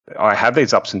I have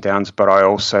these ups and downs, but I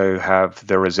also have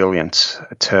the resilience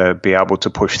to be able to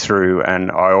push through,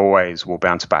 and I always will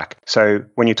bounce back. So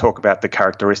when you talk about the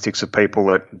characteristics of people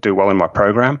that do well in my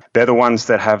program, they're the ones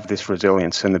that have this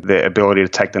resilience and the ability to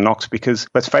take the knocks, because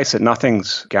let's face it,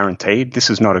 nothing's guaranteed. This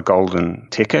is not a golden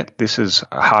ticket. This is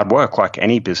hard work like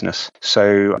any business.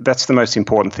 So that's the most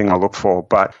important thing I look for.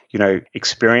 But,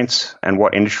 experience and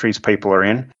what industries people are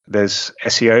in. There's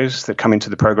SEOs that come into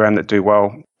the program that do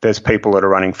well. There's people that are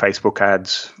running Facebook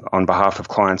ads on behalf of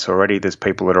clients already. There's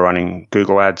people that are running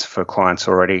Google ads for clients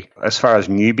already. As far as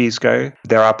newbies go,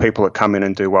 there are people that come in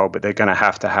and do well, but they're going to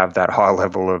have that high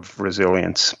level of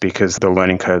resilience because the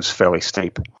learning curve's fairly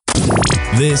steep.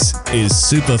 This is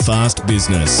Super Fast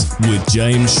Business with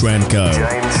James Schramko.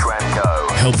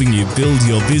 Helping you build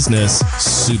your business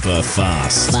super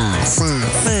fast.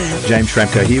 James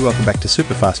Schramko here. Welcome back to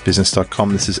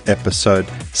SuperFastBusiness.com. This is episode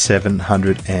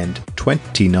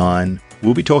 729.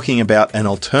 We'll be talking about an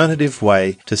alternative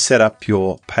way to set up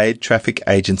your paid traffic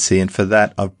agency. And for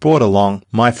that, I've brought along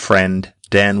my friend,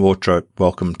 Dan Wardrope.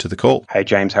 Welcome to the call. Hey,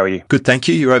 James. How are you? Good, thank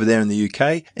you. You're over there in the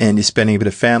UK and you're spending a bit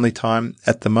of family time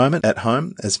at the moment at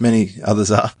home, as many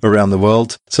others are around the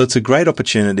world. So it's a great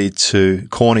opportunity to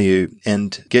corner you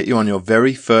and get you on your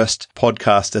very first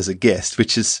podcast as a guest,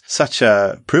 which is such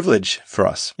a privilege for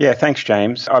us. Yeah, thanks,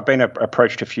 James. I've been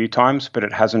approached a few times, but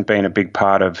it hasn't been a big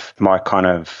part of my kind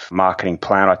of marketing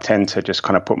plan. I tend to just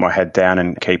kind of put my head down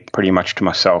and keep pretty much to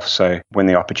myself. So when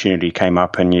the opportunity came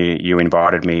up and you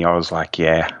invited me, I was like,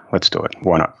 yeah, let's do it.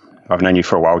 Why not? I've known you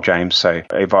for a while, James. So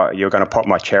if you're going to pop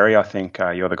my cherry, I think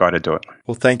you're the guy to do it.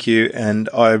 Well, thank you. And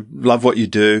I love what you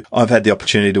do. I've had the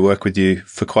opportunity to work with you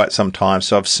for quite some time.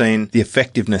 So I've seen the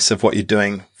effectiveness of what you're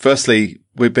doing. Firstly,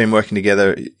 we've been working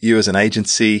together, you as an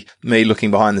agency, me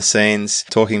looking behind the scenes,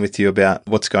 talking with you about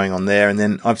what's going on there. And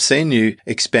then I've seen you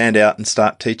expand out and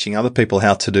start teaching other people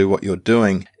how to do what you're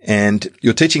doing. And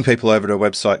you're teaching people over to a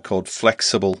website called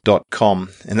flexible.com.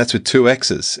 And that's with two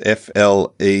X's, FLEXXABLE.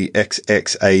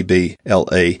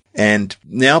 And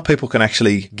now people can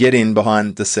actually get in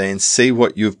behind the scenes, see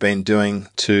what you've been doing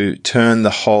to turn the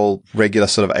whole regular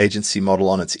sort of agency model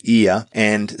on its ear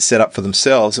and set up for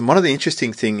themselves. And one of the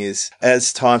interesting things is,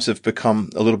 as times have become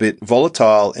a little bit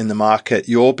volatile in the market,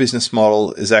 your business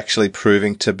model is actually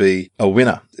proving to be a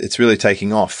winner. It's really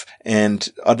taking off. And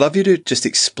I'd love you to just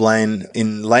explain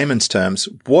in layman's terms,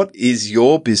 what is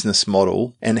your business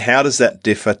model and how does that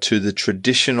differ to the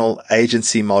traditional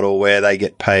agency model where they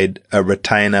get paid a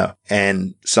retainer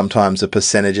and sometimes a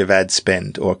percentage of ad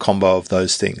spend or a combo of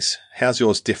those things? How's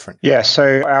yours different? Yeah,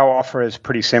 so our offer is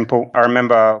pretty simple. I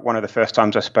remember one of the first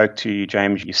times I spoke to you,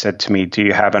 James, you said to me, do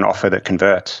you have an offer that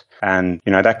converts? And,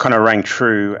 that kind of rang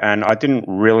true. And I didn't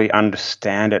really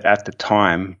understand it at the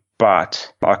time.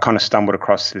 But I kind of stumbled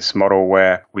across this model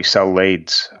where we sell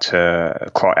leads to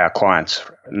our clients,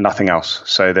 nothing else.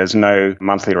 So there's no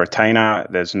monthly retainer,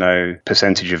 there's no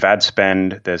percentage of ad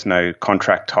spend, there's no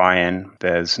contract tie-in,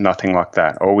 there's nothing like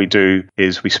that. All we do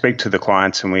is we speak to the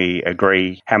clients and we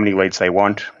agree how many leads they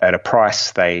want at a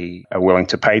price they are willing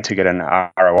to pay to get an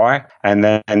ROI. And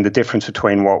then the difference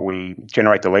between what we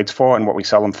generate the leads for and what we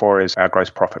sell them for is our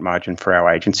gross profit margin for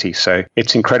our agency. So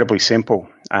it's incredibly simple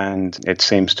and it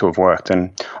seems to have worked.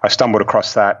 And I stumbled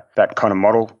across that kind of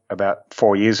model about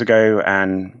 4 years ago,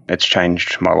 and it's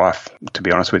changed my life, to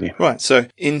be honest with you. Right. So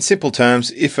in simple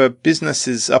terms, if a business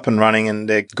is up and running and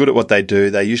they're good at what they do,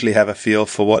 they usually have a feel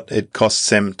for what it costs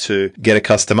them to get a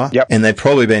customer. Yep. And they've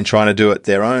probably been trying to do it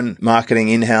their own marketing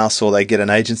in-house, or they get an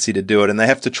agency to do it and they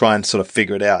have to try and sort of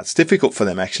figure it out. It's difficult for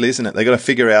them actually, isn't it? They got to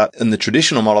figure out in the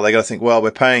traditional model, they got to think, well,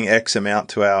 we're paying X amount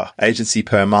to our agency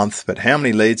per month, but how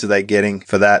many leads are they getting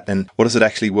for that? And what does it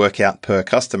actually work out per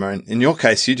customer? And in your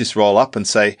case, you just roll up and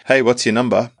say, hey, what's your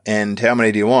number and how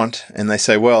many do you want? And they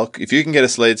say, well, if you can get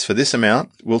us leads for this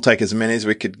amount, we'll take as many as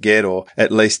we could get, or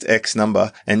at least X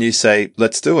number. And you say,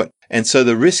 let's do it. And so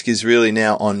the risk is really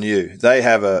now on you. They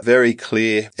have a very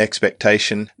clear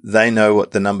expectation. They know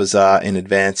what the numbers are in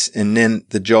advance. And then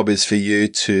the job is for you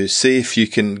to see if you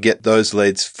can get those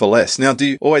leads for less. Now, do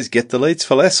you always get the leads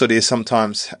for less, or do you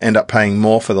sometimes end up paying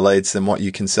more for the leads than what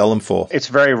you can sell them for? It's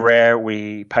very rare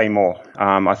we pay more.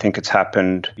 I think it's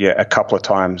happened, a couple of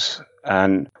times.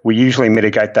 And we usually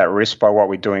mitigate that risk by what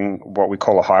we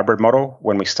call a hybrid model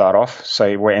when we start off.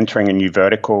 So we're entering a new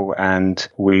vertical and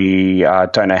we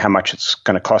don't know how much it's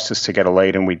going to cost us to get a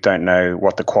lead, and we don't know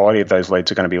what the quality of those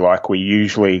leads are going to be like. We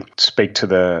usually speak to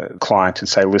the client and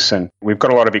say, listen, we've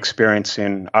got a lot of experience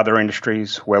in other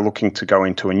industries. We're looking to go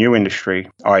into a new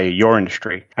industry, i.e. your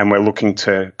industry, and we're looking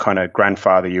to kind of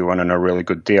grandfather you on a really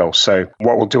good deal. So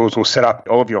what we'll do is we'll set up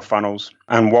all of your funnels,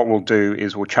 and what we'll do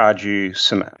is we'll charge you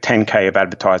some $10K of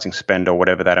advertising advertising spend or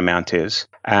whatever that amount is.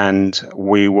 And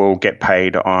we will get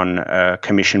paid on a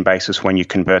commission basis when you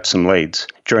convert some leads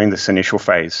during this initial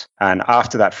phase. And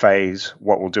after that phase,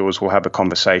 what we'll do is we'll have a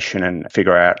conversation and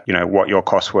figure out, what your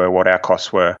costs were, what our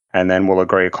costs were, and then we'll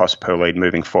agree a cost per lead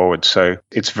moving forward. So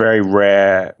it's very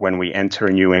rare when we enter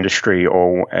a new industry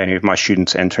or any of my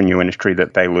students enter a new industry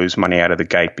that they lose money out of the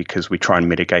gate, because we try and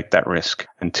mitigate that risk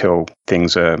until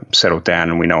things are settled down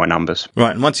and we know our numbers.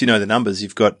 Right. And once you know the numbers,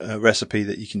 you've got a recipe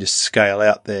that you can just scale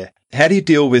out there. How do you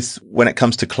deal with, when it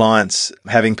comes to clients,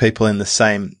 having people in the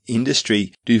same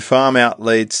industry? Do you farm out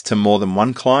leads to more than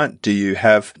one client? Do you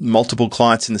have multiple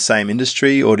clients in the same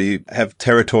industry, or do you have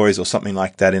territories or something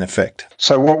like that in effect?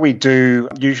 So what we do,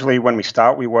 usually when we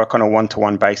start, we work on a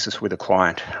one-to-one basis with a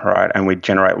client, right? And we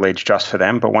generate leads just for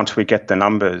them. But once we get the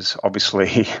numbers,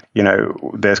 obviously,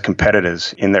 there's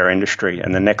competitors in their industry.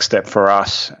 And the next step for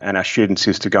us and our students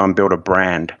is to go and build a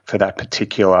brand for that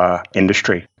particular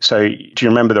industry. So do you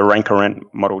remember the rank and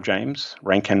rent model, James?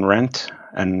 Rank and rent,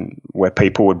 and where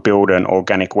people would build an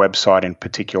organic website in a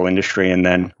particular industry and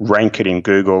then rank it in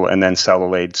Google and then sell the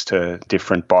leads to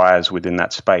different buyers within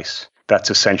that space.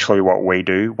 That's essentially what we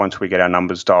do once we get our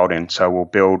numbers dialed in. So we'll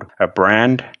build a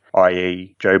brand,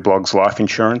 i.e. Joe Bloggs Life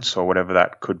Insurance or whatever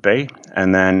that could be.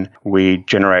 And then we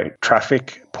generate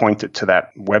traffic, point it to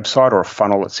that website or a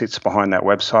funnel that sits behind that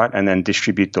website, and then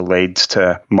distribute the leads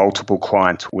to multiple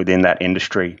clients within that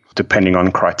industry, depending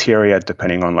on criteria,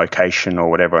 depending on location or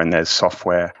whatever. And there's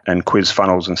software and quiz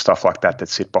funnels and stuff like that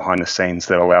sit behind the scenes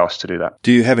that allow us to do that.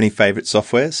 Do you have any favorite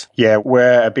softwares? Yeah,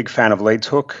 we're a big fan of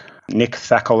LeadsHook. Nick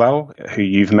Thackelell, who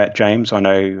you've met, James, I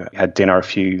know had dinner a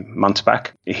few months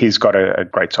back. He's got a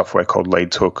great software called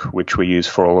LeadsHook, which we use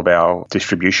for all of our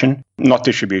distribution. Not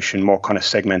distribution, more kind of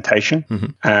segmentation. Mm-hmm.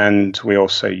 And we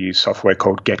also use software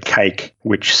called GetCake,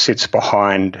 which sits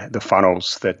behind the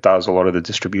funnels that does a lot of the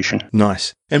distribution.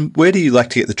 Nice. And where do you like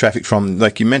to get the traffic from?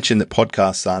 Like you mentioned that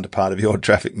podcasts aren't a part of your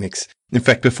traffic mix. In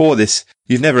fact, before this,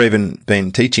 you've never even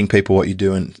been teaching people what you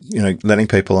do and, letting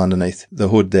people underneath the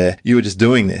hood there. You were just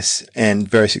doing this and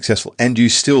very successful. And you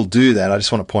still do that. I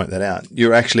just want to point that out.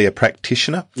 You're actually a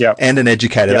practitioner and an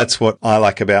educator. Yep. That's what I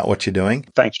like about what you're doing.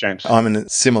 Thanks, James. I'm in a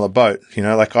similar boat.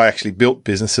 I actually built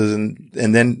businesses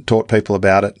and then taught people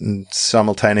about it. And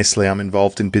simultaneously, I'm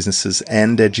involved in businesses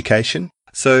and education.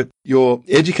 So you're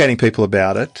educating people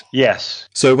about it. Yes.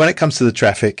 So when it comes to the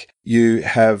traffic, you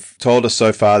have told us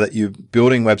so far that you're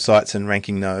building websites and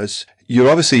ranking those. You're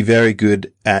obviously very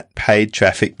good at paid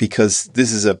traffic because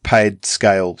this is a paid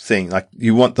scale thing. Like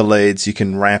you want the leads, you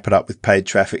can ramp it up with paid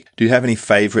traffic. Do you have any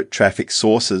favorite traffic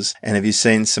sources? And have you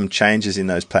seen some changes in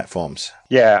those platforms?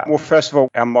 Yeah. Well, first of all,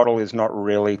 our model is not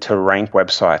really to rank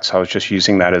websites. I was just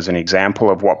using that as an example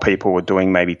of what people were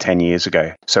doing maybe 10 years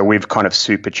ago. So we've kind of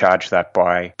supercharged that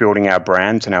by building our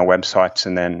brands and our websites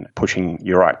and then pushing,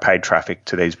 paid traffic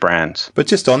to these brands. But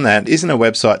just on that, isn't a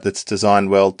website that's designed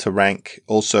well to rank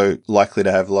also likely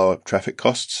to have lower traffic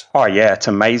costs? Oh, yeah. It's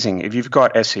amazing. If you've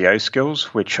got SEO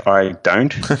skills, which I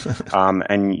don't,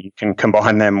 and you can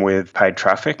combine them with paid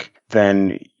traffic,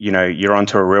 then, you're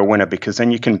onto a real winner, because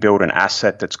then you can build an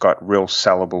asset that's got real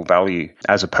sellable value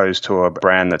as opposed to a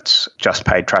brand that's just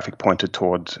paid traffic pointed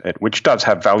towards it, which does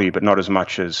have value, but not as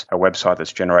much as a website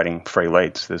that's generating free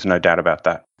leads. There's no doubt about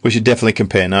that. We should definitely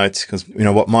compare notes because,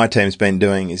 what my team's been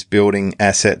doing is building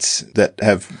assets that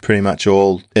have pretty much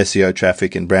all SEO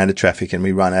traffic and branded traffic, and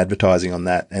we run advertising on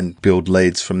that and build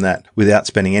leads from that without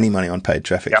spending any money on paid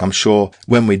traffic. Yep. I'm sure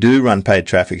when we do run paid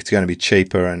traffic, it's going to be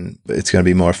cheaper and it's going to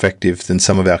be more effective than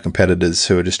some of our competitors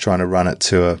who are just trying to run it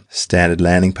to a standard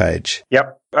landing page.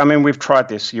 Yep. I mean, we've tried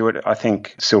this. I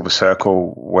think Silver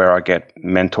Circle, where I get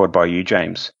mentored by you,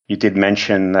 James. You did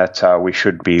mention that we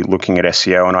should be looking at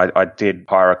SEO, and I did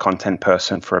hire a content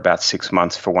person for about 6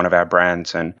 months for one of our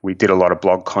brands, and we did a lot of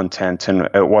blog content, and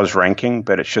it was ranking,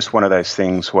 but it's just one of those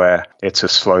things where it's a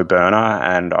slow burner,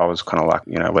 and I was kind of like,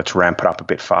 let's ramp it up a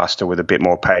bit faster with a bit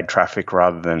more paid traffic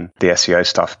rather than the SEO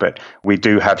stuff. But we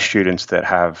do have students that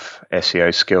have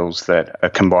SEO skills that are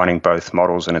combining both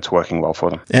models, and it's working well for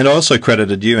them. And I also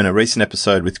credited you in a recent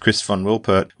episode with Chris von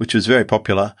Wilpert, which was very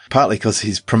popular, partly because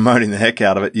he's promoting the heck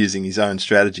out of it using his own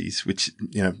strategies, which,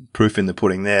 proof in the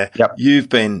pudding there. Yep. You've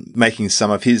been making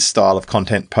some of his style of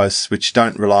content posts, which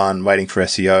don't rely on waiting for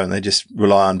SEO, and they just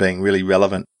rely on being really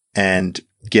relevant and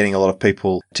getting a lot of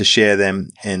people to share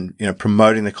them and,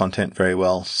 promoting the content very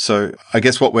well. So I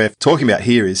guess what we're talking about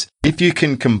here is if you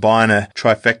can combine a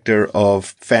trifecta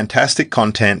of fantastic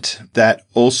content that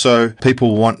also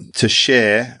people want to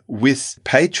share with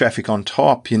paid traffic on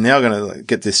top, you're now going to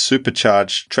get this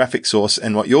supercharged traffic source.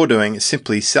 And what you're doing is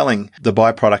simply selling the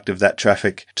byproduct of that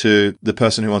traffic to the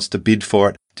person who wants to bid for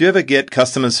it Do you ever get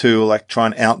customers who like try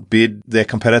and outbid their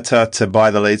competitor to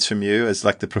buy the leads from you as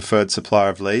like the preferred supplier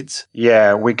of leads?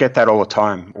 Yeah, we get that all the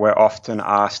time. We're often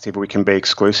asked if we can be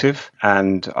exclusive,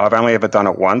 and I've only ever done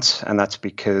it once, and that's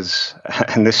because,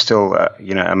 and this still,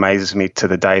 amazes me to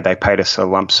the day, they paid us a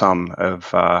lump sum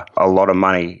of a lot of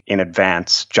money in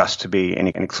advance just to be an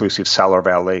exclusive seller of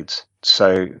our leads.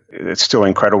 So it's still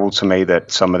incredible to me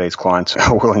that some of these clients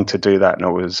are willing to do that. And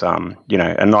it was,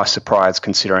 a nice surprise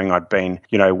considering I'd been,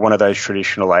 one of those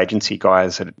traditional agency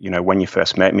guys that, when you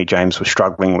first met me, James, was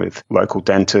struggling with local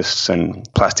dentists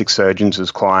and plastic surgeons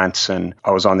as clients. And I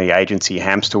was on the agency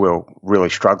hamster wheel, really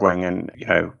struggling. And,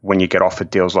 when you get offered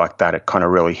deals like that, it kind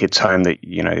of really hits home that,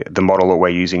 the model that we're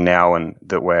using now and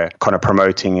that we're kind of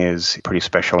promoting is pretty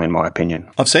special in my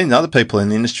opinion. I've seen other people in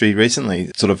the industry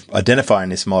recently sort of identifying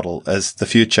this model as the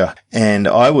future. And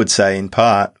I would say in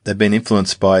part, they've been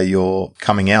influenced by your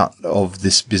coming out of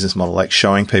this business model, like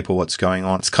showing people what's going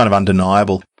on. It's kind of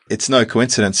undeniable. It's no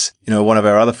coincidence. One of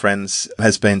our other friends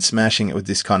has been smashing it with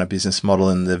this kind of business model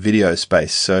in the video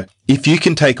space. So if you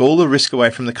can take all the risk away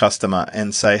from the customer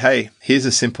and say, hey, here's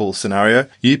a simple scenario.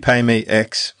 You pay me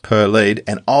X per lead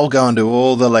and I'll go and do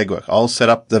all the legwork. I'll set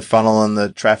up the funnel and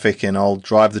the traffic and I'll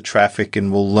drive the traffic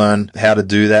and we'll learn how to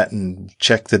do that and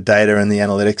check the data and the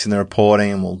analytics and the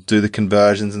reporting and we'll do the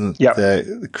conversions and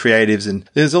the creatives. And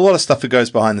there's a lot of stuff that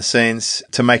goes behind the scenes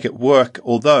to make it work.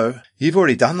 Although you've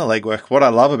already done the legwork. What I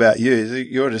love about you is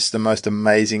you're just the most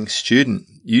amazing student.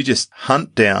 You just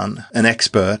hunt down an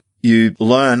expert. You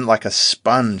learn like a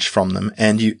sponge from them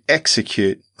and you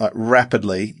execute like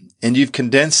rapidly and you've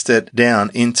condensed it down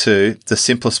into the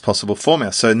simplest possible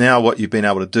formula. So now what you've been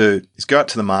able to do is go out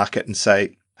to the market and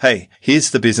say, hey, here's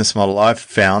the business model I've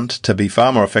found to be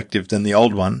far more effective than the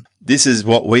old one. This is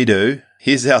what we do.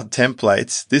 Here's our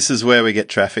templates. This is where we get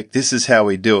traffic. This is how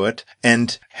we do it.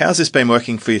 And how's this been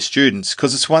working for your students?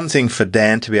 Because it's one thing for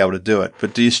Dan to be able to do it,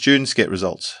 but do your students get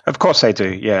results? Of course they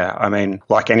do, yeah. I mean,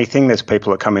 like anything, there's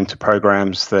people that come into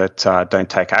programs that don't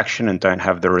take action and don't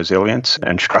have the resilience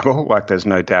and struggle. Like there's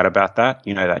no doubt about that.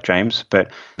 You know that, James.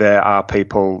 But there are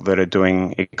people that are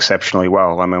doing exceptionally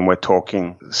well. I mean, we're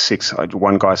talking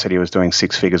one guy said he was doing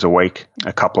 6 figures a week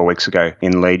a couple of weeks ago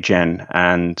in lead gen.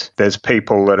 And there's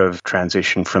people that have transitioned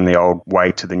from the old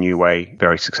way to the new way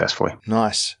very successfully.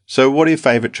 Nice. So what are your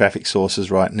favorite traffic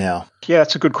sources right now? Yeah,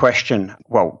 that's a good question.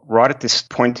 Well, right at this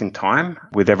point in time,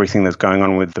 with everything that's going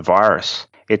on with the virus,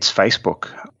 it's Facebook.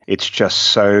 It's just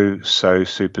so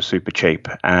super cheap.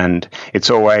 And it's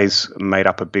always made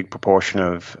up a big proportion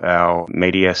of our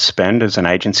media spend as an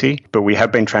agency. But we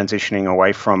have been transitioning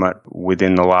away from it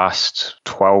within the last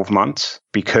 12 months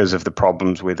because of the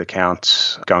problems with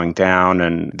accounts going down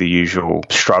and the usual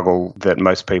struggle that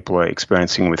most people are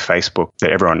experiencing with Facebook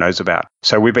that everyone knows about.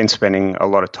 So we've been spending a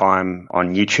lot of time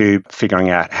on YouTube, figuring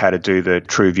out how to do the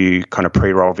TrueView kind of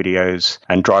pre-roll videos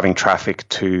and driving traffic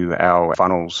to our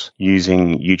funnels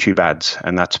using YouTube ads.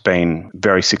 And that's been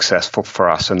very successful for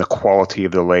us. And the quality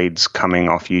of the leads coming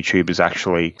off YouTube is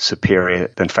actually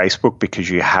superior than Facebook because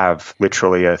you have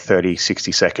literally a 30,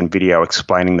 60-second video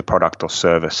explaining the product or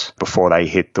service before they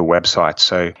hit the website.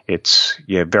 So it's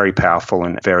very powerful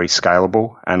and very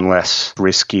scalable and less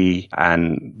risky,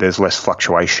 and there's less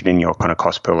fluctuation in your kind of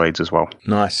cost per leads as well.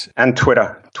 Nice. And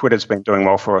Twitter's been doing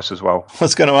well for us as well. I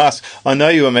was going to ask, I know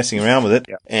you were messing around with it.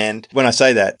 Yeah. And when I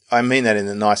say that, I mean that in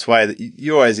a nice way, that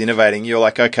you're always innovating. You're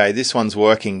like, okay, this one's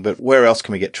working, but where else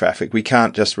can we get traffic? We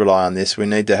can't just rely on this. We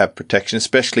need to have protection,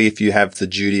 especially if you have the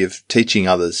duty of teaching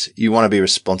others. You want to be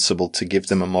responsible to give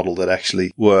them a model that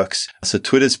actually works. So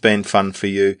Twitter's been fun for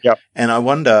you. Yep. And I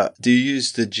wonder, do you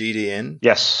use the GDN?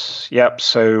 Yes. Yep.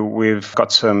 So we've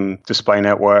got some display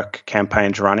network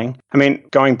campaigns running. I mean,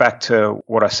 going back to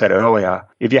what I said earlier,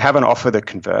 if you have an offer that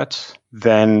converts,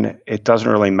 then it doesn't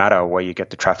really matter where you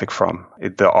get the traffic from.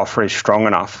 If the offer is strong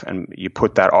enough and you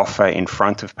put that offer in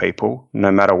front of people,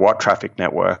 no matter what traffic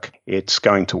network, it's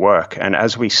going to work. And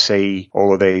as we see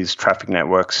all of these traffic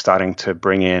networks starting to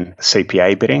bring in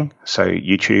CPA bidding, so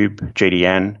YouTube,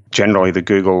 GDN, generally the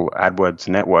Google AdWords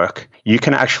network, you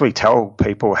can actually tell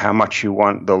people how much you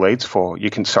want the leads for. You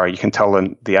can tell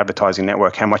the advertising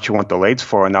network how much you want the leads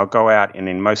for, and they'll go out and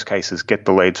in most cases get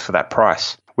the leads for that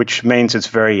price, which means it's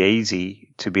very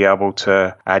easy to be able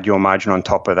to add your margin on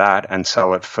top of that and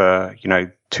sell it for,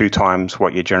 2 times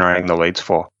what you're generating the leads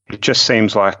for. It just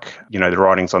seems like, the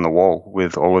writing's on the wall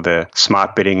with all of the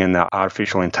smart bidding and the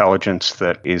artificial intelligence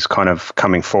that is kind of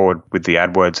coming forward with the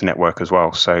AdWords network as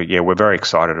well. So, yeah, we're very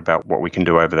excited about what we can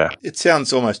do over there. It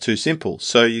sounds almost too simple.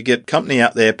 So you get company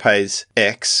out there pays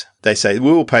X. They say,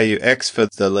 we will pay you X for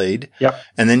the lead. Yep.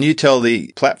 And then you tell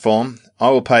the platform, I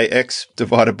will pay X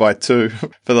divided by 2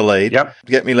 for the lead. Yep.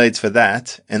 Get me leads for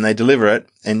that, and they deliver it,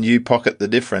 and you pocket the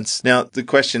difference. Now, the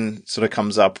question sort of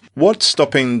comes up, what's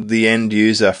stopping the end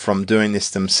user from doing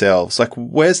this themselves? Like,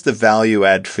 where's the value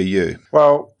add for you?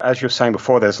 Well, as you were saying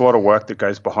before, there's a lot of work that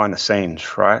goes behind the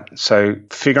scenes, right? So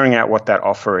figuring out what that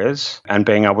offer is and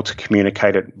being able to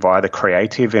communicate it via the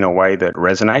creative in a way that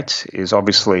resonates is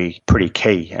obviously pretty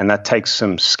key. And that takes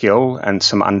some skill and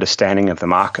some understanding of the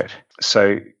market.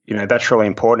 So, that's really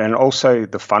important. And also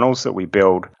the funnels that we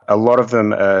build, a lot of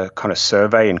them are kind of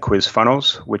survey and quiz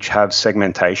funnels, which have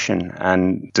segmentation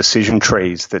and decision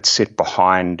trees that sit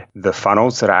behind the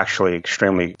funnels that are actually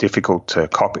extremely difficult to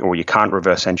copy, or you can't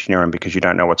reverse engineer them because you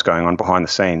don't know what's going on behind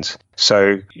the scenes.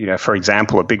 So, for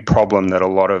example, a big problem that a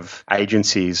lot of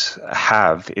agencies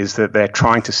have is that they're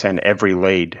trying to send every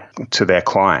lead to their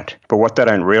client. But what they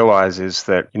don't realize is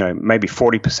that, maybe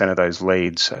 40% of those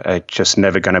leads are just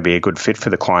never going to be a good fit for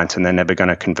the client, and they're never going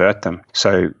to convert them.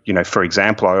 So, for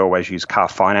example, I always use car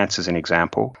finance as an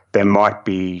example. There might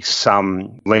be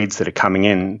some leads that are coming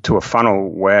in to a funnel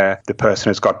where the person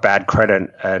has got bad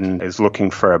credit and is looking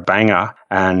for a banger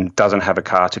and doesn't have a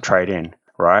car to trade in.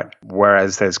 Right?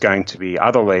 Whereas there's going to be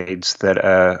other leads that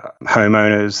are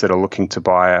homeowners that are looking to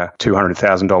buy a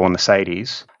 $200,000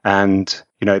 Mercedes, and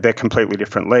they're completely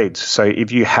different leads. So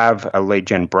if you have a lead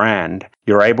gen brand,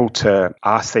 you're able to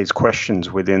ask these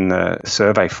questions within the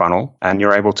survey funnel, and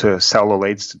you're able to sell the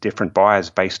leads to different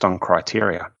buyers based on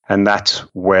criteria. And that's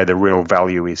where the real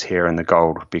value is here in the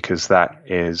gold, because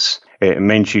it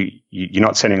means you're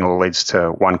not sending all the leads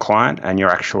to one client, and you're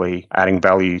actually adding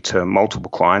value to multiple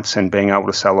clients and being able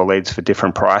to sell the leads for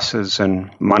different prices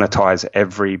and monetize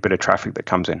every bit of traffic that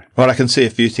comes in. Well, I can see a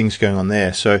few things going on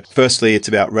there. So firstly, it's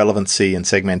about relevancy and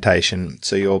segmentation.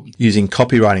 So you're using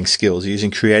copywriting skills, you're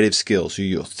using creative skills,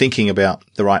 you're thinking about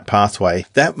the right pathway.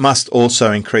 That must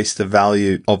also increase the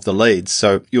value of the leads.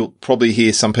 So you'll probably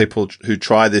hear some people who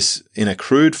try this in a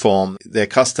crude form, their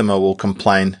customer will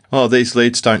complain, oh, these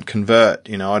leads don't convert.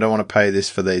 I don't want to pay this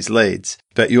for these leads.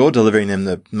 But you're delivering them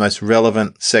the most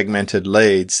relevant segmented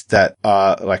leads that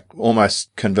are like almost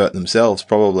convert themselves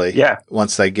probably. Yeah.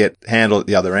 Once they get handled at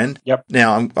the other end. Yep.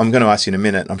 Now, I'm going to ask you in a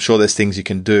minute. I'm sure there's things you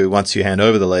can do once you hand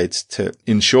over the leads to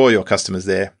ensure your customer's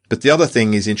there. But the other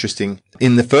thing is interesting.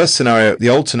 In the first scenario, the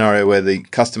old scenario where the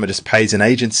customer just pays an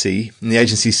agency and the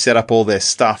agency set up all their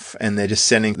stuff and they're just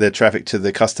sending their traffic to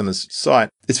the customer's site,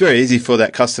 it's very easy for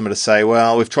that customer to say,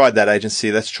 well, we've tried that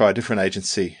agency. Let's try a different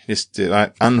agency. Just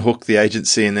unhook the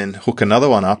agency and then hook another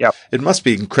one up. Yep. It must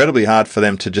be incredibly hard for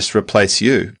them to just replace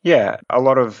you. Yeah. A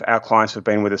lot of our clients have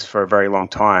been with us for a very long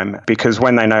time, because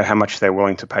when they know how much they're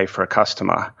willing to pay for a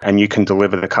customer and you can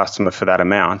deliver the customer for that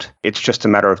amount, it's just a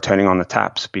matter of turning on the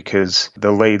taps, because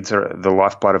the leads are the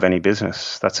lifeblood of any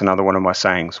business. That's another one of my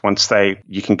sayings.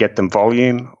 You can get them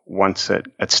volume, once it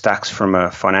stacks from a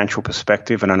financial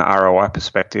perspective and an ROI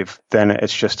perspective, then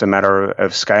it's just a matter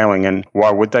of scaling. And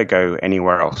why would they go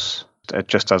anywhere else? It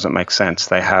just doesn't make sense.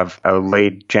 They have a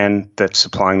lead gen that's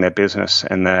supplying their business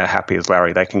and they're happy as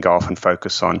Larry. They can go off and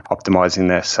focus on optimizing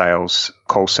their sales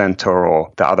call center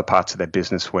or the other parts of their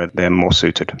business where they're more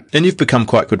suited. And you've become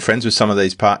quite good friends with some of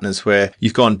these partners where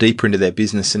you've gone deeper into their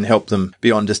business and helped them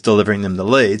beyond just delivering them the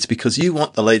leads, because you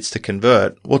want the leads to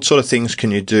convert. What sort of things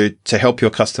can you do to help your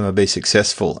customer be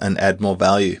successful and add more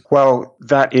value? Well,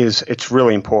 it's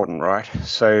really important, right?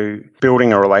 So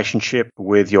building a relationship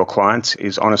with your clients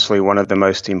is honestly one of the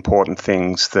most important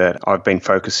things that I've been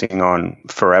focusing on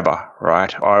forever,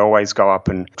 right? I always go up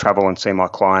and travel and see my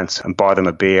clients and buy them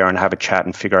a beer and have a chat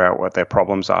and figure out what their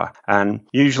problems are. And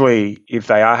usually if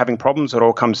they are having problems, it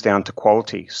all comes down to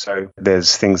quality. So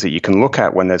there's things that you can look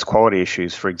at when there's quality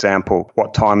issues. For example,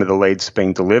 what time are the leads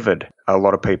being delivered? A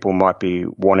lot of people might be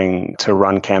wanting to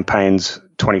run campaigns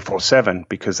 24/7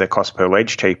 because their cost per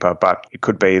lead's cheaper, but it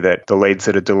could be that the leads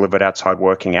that are delivered outside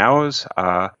working hours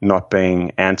are not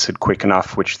being answered quick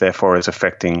enough, which therefore is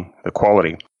affecting the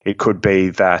quality. It could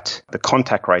be that the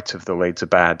contact rates of the leads are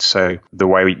bad. So the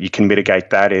way you can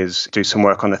mitigate that is do some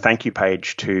work on the thank you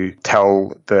page to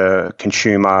tell the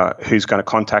consumer who's going to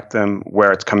contact them,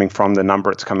 where it's coming from, the number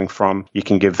it's coming from. You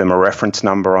can give them a reference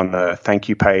number on the thank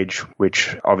you page,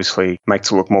 which obviously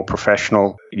makes it look more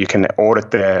professional. You can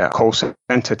audit their call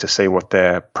center to see what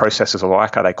their processes are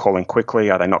like. Are they calling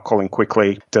quickly? Are they not calling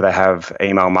quickly? Do they have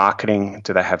email marketing?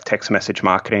 Do they have text message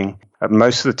marketing?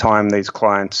 most of the time these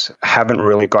clients haven't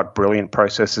really got brilliant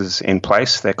processes in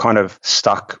place. They're kind of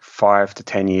stuck 5 to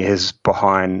 10 years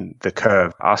behind the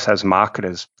curve. Us as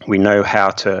marketers, we know how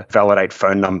to validate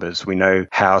phone numbers. We know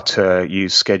how to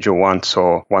use Schedule Once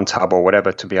or Once Hub or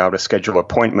whatever to be able to schedule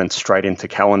appointments straight into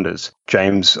calendars.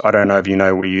 James, I don't know if you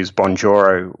know, we use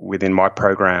Bonjoro within my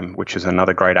program, which is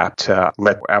another great app to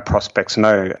let our prospects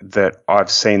know that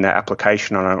I've seen their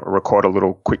application and I record a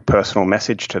little quick personal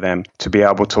message to them to be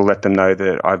able to let them know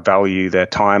that I value their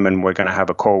time and we're going to have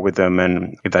a call with them.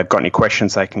 And if they've got any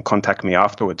questions, they can contact me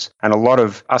afterwards. And a lot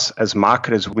of us as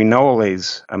marketers, we know all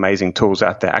these amazing tools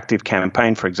out there, Active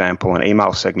Campaign, for example, and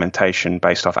email segmentation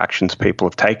based off actions people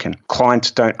have taken.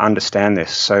 Clients don't understand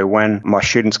this. So when my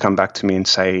students come back to me and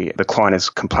say the client is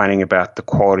complaining about the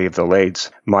quality of the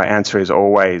leads, my answer is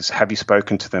always, have you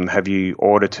spoken to them? Have you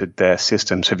audited their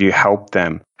systems? Have you helped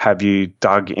them? Have you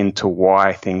dug into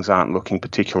why things aren't looking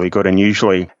particularly good? And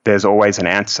usually there's always an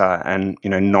answer. And,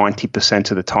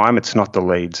 90% of the time, it's not the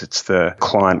leads, it's the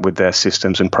client with their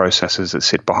systems and processes that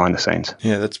sit behind the scenes.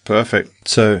 Yeah, that's perfect.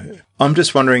 So I'm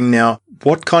just wondering now,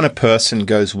 what kind of person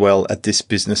goes well at this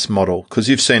business model? Because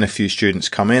you've seen a few students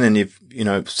come in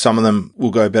and some of them will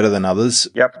go better than others.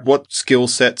 Yep. What skill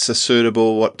sets are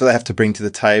suitable? What do they have to bring to the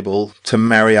table to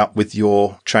marry up with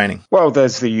your training? Well,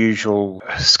 there's the usual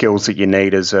skills that you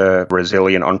need as a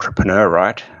resilient entrepreneur,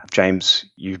 right? James,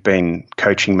 you've been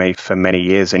coaching me for many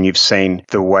years and you've seen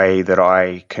the way that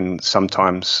I can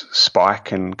sometimes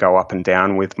spike and go up and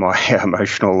down with my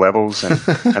emotional levels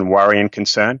and worry and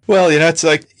concern. Well, it's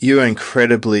like you're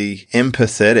incredibly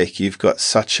empathetic. You've got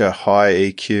such a high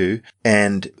EQ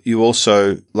and you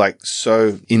also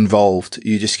so involved.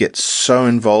 You just get so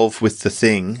involved with the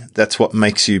thing. That's what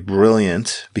makes you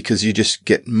brilliant because you just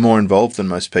get more involved than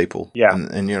most people. Yeah.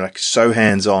 And you're so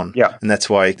hands-on. Yeah. And that's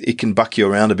why it can buck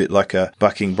you around a bit like a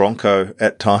bucking bronco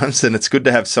at times. And it's good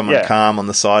to have someone calm on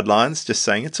the sidelines just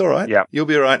saying, it's all right. Yeah. You'll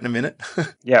be all right in a minute.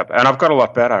 Yeah. And I've got a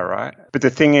lot better, right? But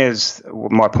the thing is,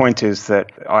 my point is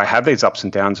that I have these ups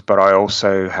and downs, but I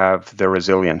also have the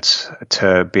resilience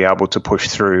to be able to push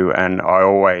through and I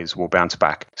always will bounce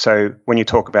back. So when you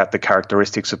talk about the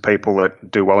characteristics of people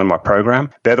that do well in my program,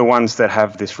 they're the ones that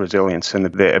have this resilience and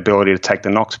the ability to take the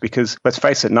knocks because let's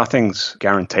face it, nothing's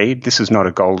guaranteed. This is not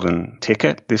a golden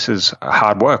ticket. This is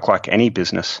hard work like any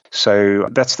business. So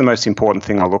that's the most important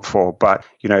thing I look for. But,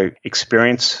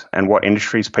 experience and what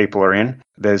industries people are in.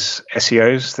 There's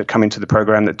SEOs that come into the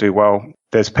program that do well.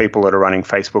 There's people that are running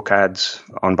Facebook ads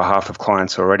on behalf of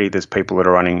clients already. There's people that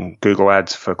are running Google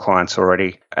ads for clients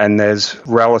already. And there's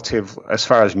as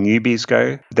far as newbies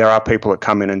go, there are people that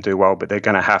come in and do well, but they're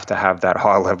going to have that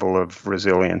high level of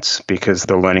resilience because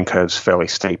the learning curve's fairly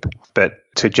steep. But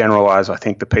to generalize, I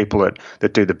think the people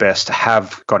that do the best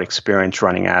have got experience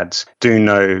running ads, do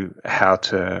know how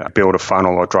to build a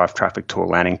funnel or drive traffic to a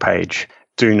landing page,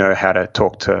 do know how to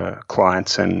talk to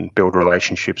clients and build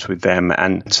relationships with them.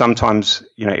 And sometimes,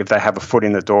 if they have a foot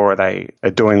in the door, they are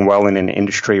doing well in an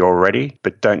industry already,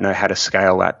 but don't know how to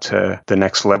scale that to the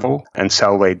next level and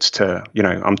sell leads to,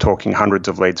 I'm talking hundreds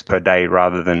of leads per day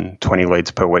rather than 20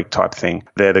 leads per week type thing.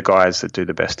 They're the guys that do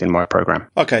the best in my program.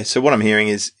 Okay. So what I'm hearing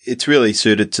is it's really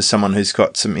suited to someone who's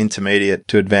got some intermediate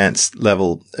to advanced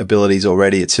level abilities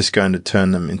already. It's just going to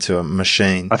turn them into a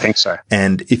machine. I think so.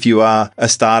 And if you are a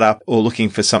startup or looking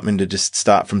for something to just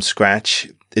start from scratch,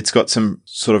 it's got some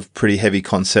sort of pretty heavy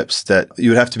concepts that you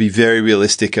would have to be very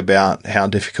realistic about how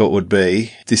difficult it would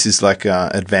be. This is like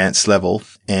advanced level,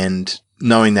 and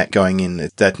knowing that going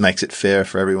in, that makes it fair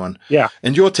for everyone. Yeah.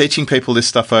 And you're teaching people this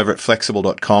stuff over at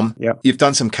flexible.com. Yeah. You've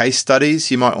done some case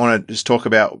studies. You might want to just talk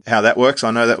about how that works.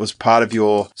 I know that was part of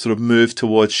your sort of move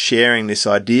towards sharing this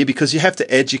idea because you have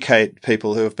to educate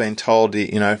people who have been told,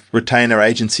 retainer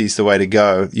agency is the way to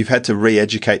go. You've had to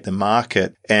re-educate the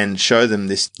market and show them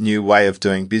this new way of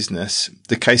doing business.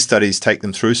 The case studies take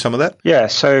them through some of that? Yeah.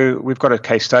 So we've got a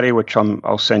case study, which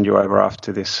I'll send you over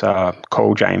after this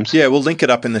call, James. Yeah. We'll link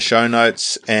it up in the show notes.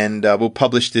 And we'll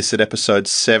publish this at episode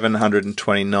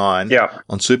 729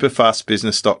 on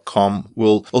superfastbusiness.com.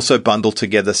 We'll also bundle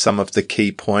together some of the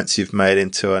key points you've made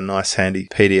into a nice handy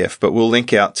PDF, but we'll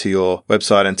link out to your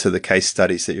website and to the case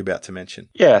studies that you're about to mention.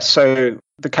 Yeah, so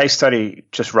the case study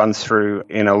just runs through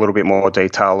in a little bit more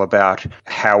detail about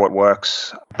how it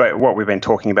works. But what we've been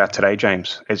talking about today,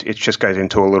 James, is it just goes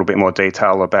into a little bit more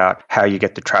detail about how you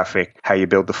get the traffic, how you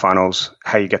build the funnels,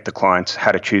 how you get the clients,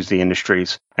 how to choose the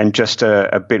industries, and just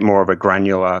a bit more of a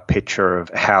granular picture of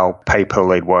how pay per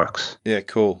lead works. Yeah,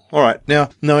 cool. All right. Now,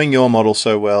 knowing your model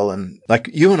so well, and like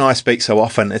you and I speak so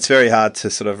often, it's very hard to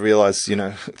sort of realize,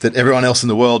 that everyone else in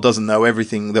the world doesn't know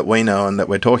everything that we know and that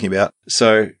we're talking about.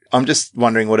 So I'm just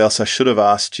wondering what else I should have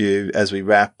asked you as we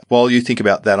wrap. While you think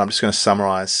about that, I'm just going to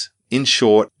summarize. In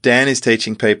short, Dan is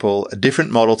teaching people a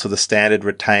different model to the standard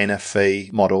retainer fee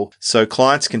model. So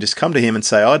clients can just come to him and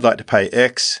say, I'd like to pay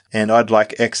X and I'd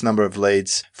like X number of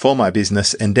leads for my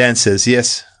business. And Dan says,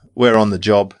 yes, we're on the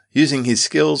job. Using his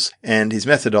skills and his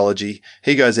methodology,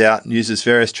 he goes out and uses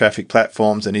various traffic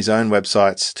platforms and his own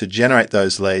websites to generate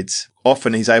those leads.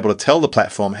 Often he's able to tell the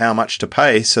platform how much to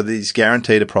pay so that he's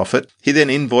guaranteed a profit. He then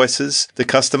invoices the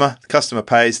customer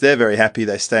pays, they're very happy,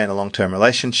 they stay in a long-term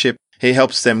relationship. He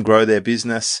helps them grow their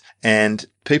business, and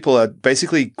people are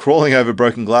basically crawling over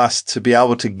broken glass to be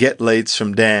able to get leads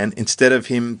from Dan instead of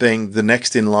him being the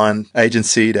next in line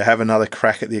agency to have another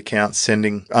crack at the account,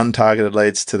 sending untargeted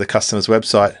leads to the customer's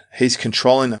website. He's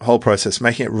controlling the whole process,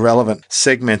 making it relevant,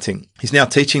 segmenting. He's now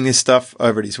teaching this stuff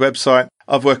over at his website.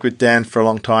 I've worked with Dan for a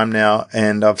long time now,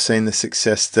 and I've seen the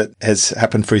success that has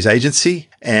happened for his agency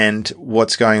and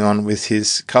what's going on with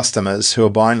his customers who are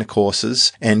buying the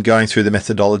courses and going through the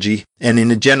methodology. And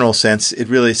in a general sense, it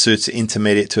really suits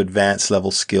intermediate to advanced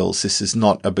level skills. This is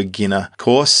not a beginner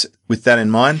course. With that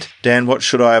in mind, Dan, what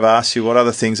should I have asked you? What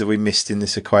other things have we missed in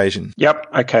this equation? Yep.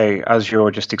 Okay. As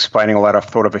you're just explaining all that, I've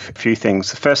thought of a few things.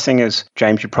 The first thing is,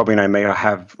 James, you probably know me. I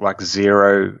have like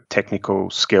zero technical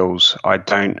skills. I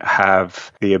don't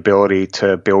have the ability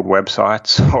to build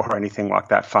websites or anything like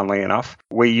that, funnily enough.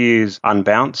 We use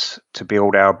Unbounce to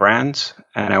build our brands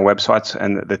and our websites,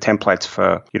 and the templates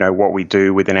for, what we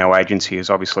do within our agency is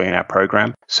obviously in our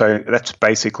program. So that's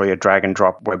basically a drag and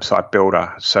drop website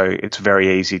builder. So it's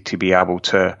very easy to be able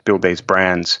to build these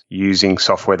brands using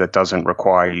software that doesn't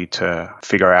require you to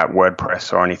figure out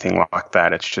WordPress or anything like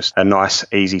that. It's just a nice,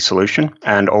 easy solution.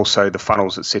 And also the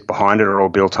funnels that sit behind it are all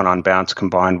built on Unbounce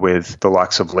combined with the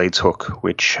likes of LeadsHook,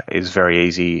 which is very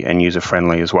easy and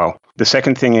user-friendly as well. The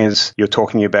second thing is you're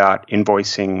talking about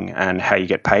invoicing and how you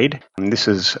get paid. And this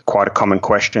is quite a common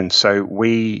question. So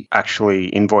we actually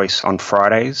invoice on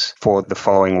Fridays for the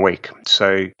following week.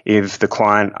 So if the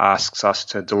client asks us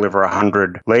to deliver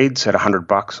 100 leads at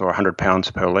 $100 or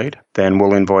 £100 per lead, then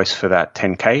we'll invoice for that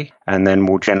 10K, and then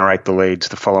we'll generate the leads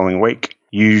the following week,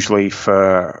 usually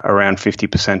for around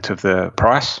 50% of the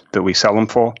price that we sell them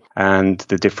for. And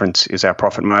the difference is our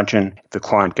profit margin. If the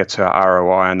client gets our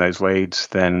ROI on those leads,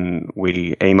 then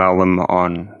we email them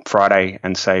on Friday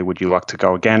and say, would you like to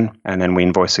go again? And then we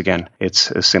invoice again. It's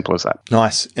as simple as that.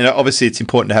 Nice. And obviously it's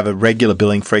important to have a regular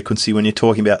billing frequency when you're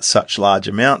talking about such large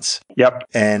amounts. Yep.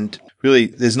 And really,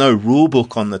 there's no rule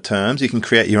book on the terms. You can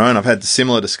create your own. I've had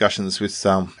similar discussions with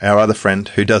our other friend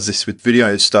who does this with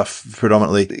video stuff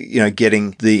predominantly,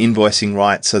 getting the invoicing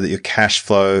right so that your cash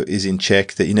flow is in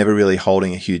check, that you're never really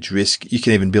holding a huge risk. You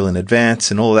can even bill in advance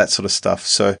and all of that sort of stuff.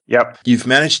 So yep, you've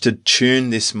managed to tune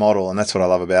this model, and that's what I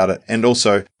love about it. And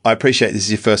also, I appreciate this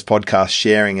is your first podcast,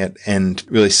 sharing it and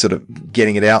really sort of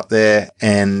getting it out there.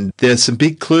 And there's some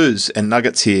big clues and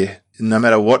nuggets here. No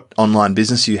matter what online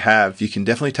business you have, you can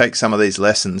definitely take some of these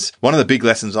lessons. One of the big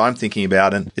lessons I'm thinking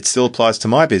about, and it still applies to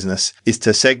my business, is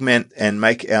to segment and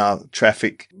make our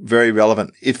traffic very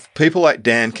relevant. If people like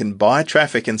Dan can buy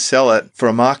traffic and sell it for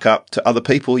a markup to other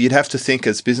people, you'd have to think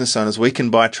as business owners, we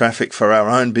can buy traffic for our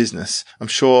own business. I'm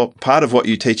sure part of what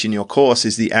you teach in your course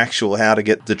is the actual how to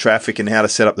get the traffic and how to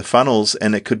set up the funnels,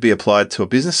 and it could be applied to a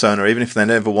business owner, even if they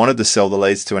never wanted to sell the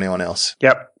leads to anyone else.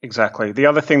 Yep. Exactly. The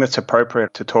other thing that's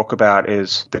appropriate to talk about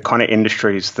is the kind of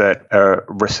industries that are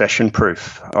recession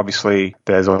proof. Obviously,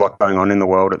 there's a lot going on in the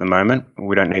world at the moment.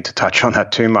 We don't need to touch on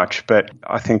that too much, but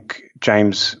I think,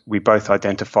 James, we both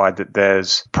identified that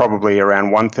there's probably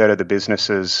around 1/3 of the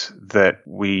businesses that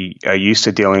we are used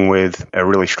to dealing with are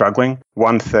really struggling.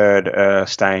 1/3 are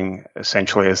staying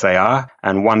essentially as they are,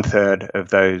 and 1/3 of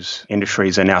those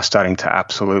industries are now starting to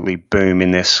absolutely boom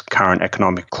in this current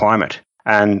economic climate.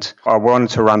 And I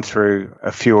wanted to run through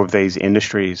a few of these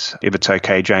industries, if it's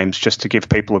okay, James, just to give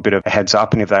people a bit of a heads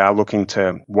up. And if they are looking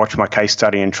to watch my case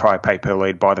study and try pay per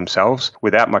lead by themselves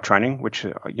without my training, which,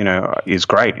 is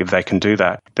great if they can do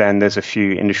that, then there's a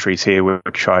few industries here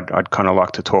which I'd kind of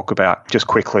like to talk about just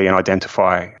quickly and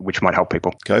identify which might help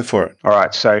people. Go for it. All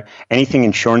right. So anything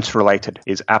insurance related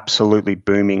is absolutely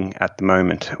booming at the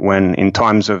moment. When in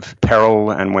times of peril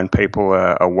and when people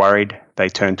are worried, they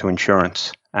turn to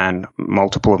insurance. And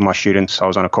multiple of my students, I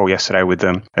was on a call yesterday with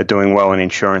them, are doing well in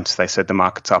insurance. They said the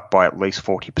market's up by at least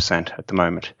 40% at the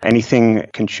moment. Anything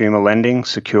consumer lending,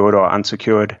 secured or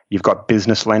unsecured. You've got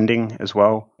business lending as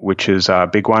well, which is a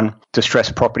big one.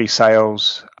 Distressed property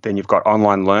sales, Then you've got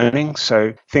online learning.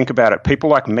 So think about it. People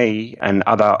like me and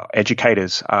other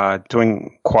educators are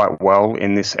doing quite well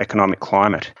in this economic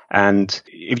climate. And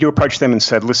if you approach them and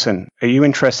said, listen, are you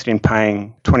interested in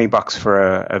paying $20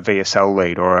 for a VSL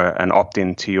lead or an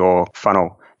opt-in to your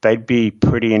funnel? They'd be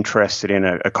pretty interested in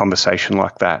a conversation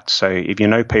like that. So if you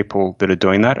know people that are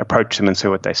doing that, approach them and see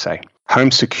what they say.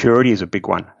 Home security is a big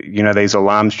one. You know, these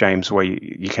alarms, James, where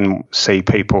you can see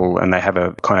people and they have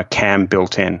a kind of cam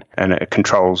built in and it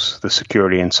controls the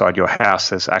security inside your house.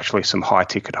 There's actually some high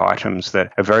ticket items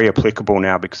that are very applicable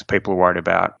now because people are worried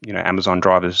about, you know, Amazon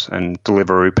drivers and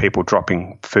Deliveroo people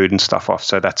dropping food and stuff off.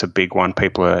 So that's a big one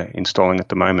people are installing at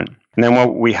the moment. And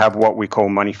then we have what we call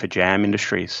money for jam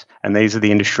industries. And these are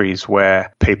the industries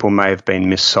where people may have been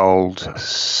missold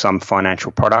some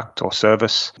financial product or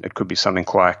service. It could be something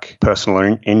like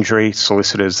personal injury,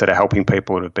 solicitors that are helping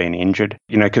people that have been injured.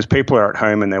 You know, because people are at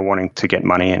home and they're wanting to get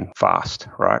money in fast,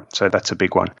 right? So that's a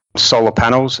big one. Solar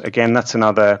panels, again, that's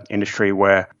another industry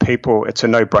where people, it's a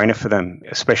no-brainer for them,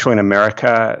 especially in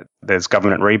America. There's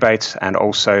government rebates and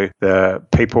also the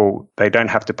people, they don't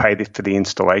have to pay for the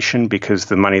installation because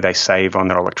the money they save on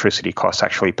their electricity costs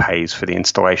actually pays for the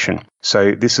installation.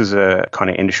 So this is a kind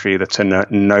of industry that's a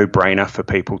no-brainer for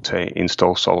people to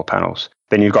install solar panels.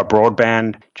 Then you've got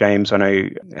broadband. James, I know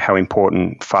how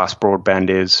important fast broadband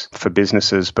is for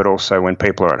businesses, but also when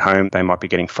people are at home, they might be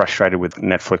getting frustrated with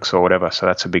Netflix or whatever. So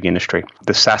that's a big industry.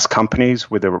 The SaaS companies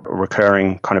with the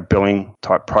recurring kind of billing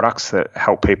type products that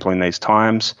help people in these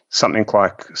times. Something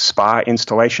like spa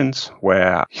installations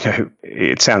where, you know,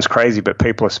 it sounds crazy, but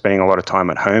people are spending a lot of time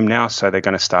at home now. So they're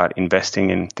going to start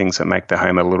investing in things that make their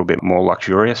home a little bit more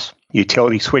luxurious.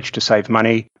 Utility switch to save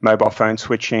money, mobile phone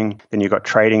switching. Then you've got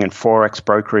trading and Forex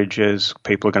brokerages.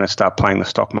 People are going to start playing the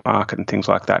stock market and things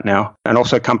like that now. And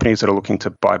also companies that are looking to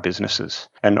buy businesses.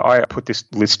 And I put this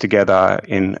list together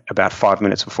in about 5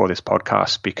 minutes before this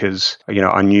podcast because, you know,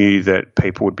 I knew that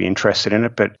people would be interested in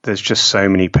it, but there's just so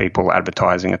many people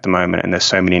advertising at the moment and there's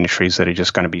so many industries that are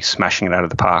just going to be smashing it out of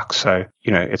the park. So,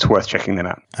 you know, it's worth checking them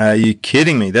out. Are you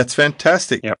kidding me? That's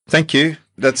fantastic. Yep. Thank you.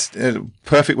 That's a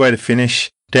perfect way to finish.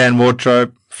 Dan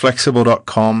Wardrope,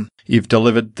 flexible.com. You've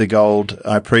delivered the gold.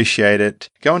 I appreciate it.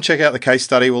 Go and check out the case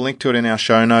study. We'll link to it in our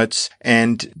show notes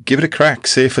and give it a crack.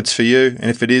 See if it's for you. And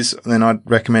if it is, then I'd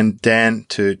recommend Dan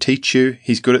to teach you.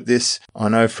 He's good at this. I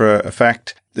know for a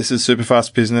fact. This is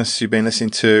Superfast Business. You've been listening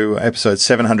to episode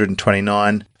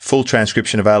 729. Full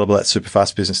transcription available at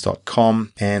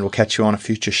superfastbusiness.com. And we'll catch you on a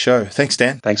future show. Thanks,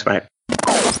 Dan. Thanks, mate.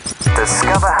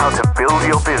 Discover how to build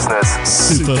your business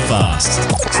super fast.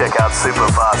 Check out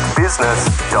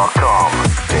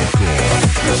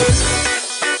superfastbusiness.com.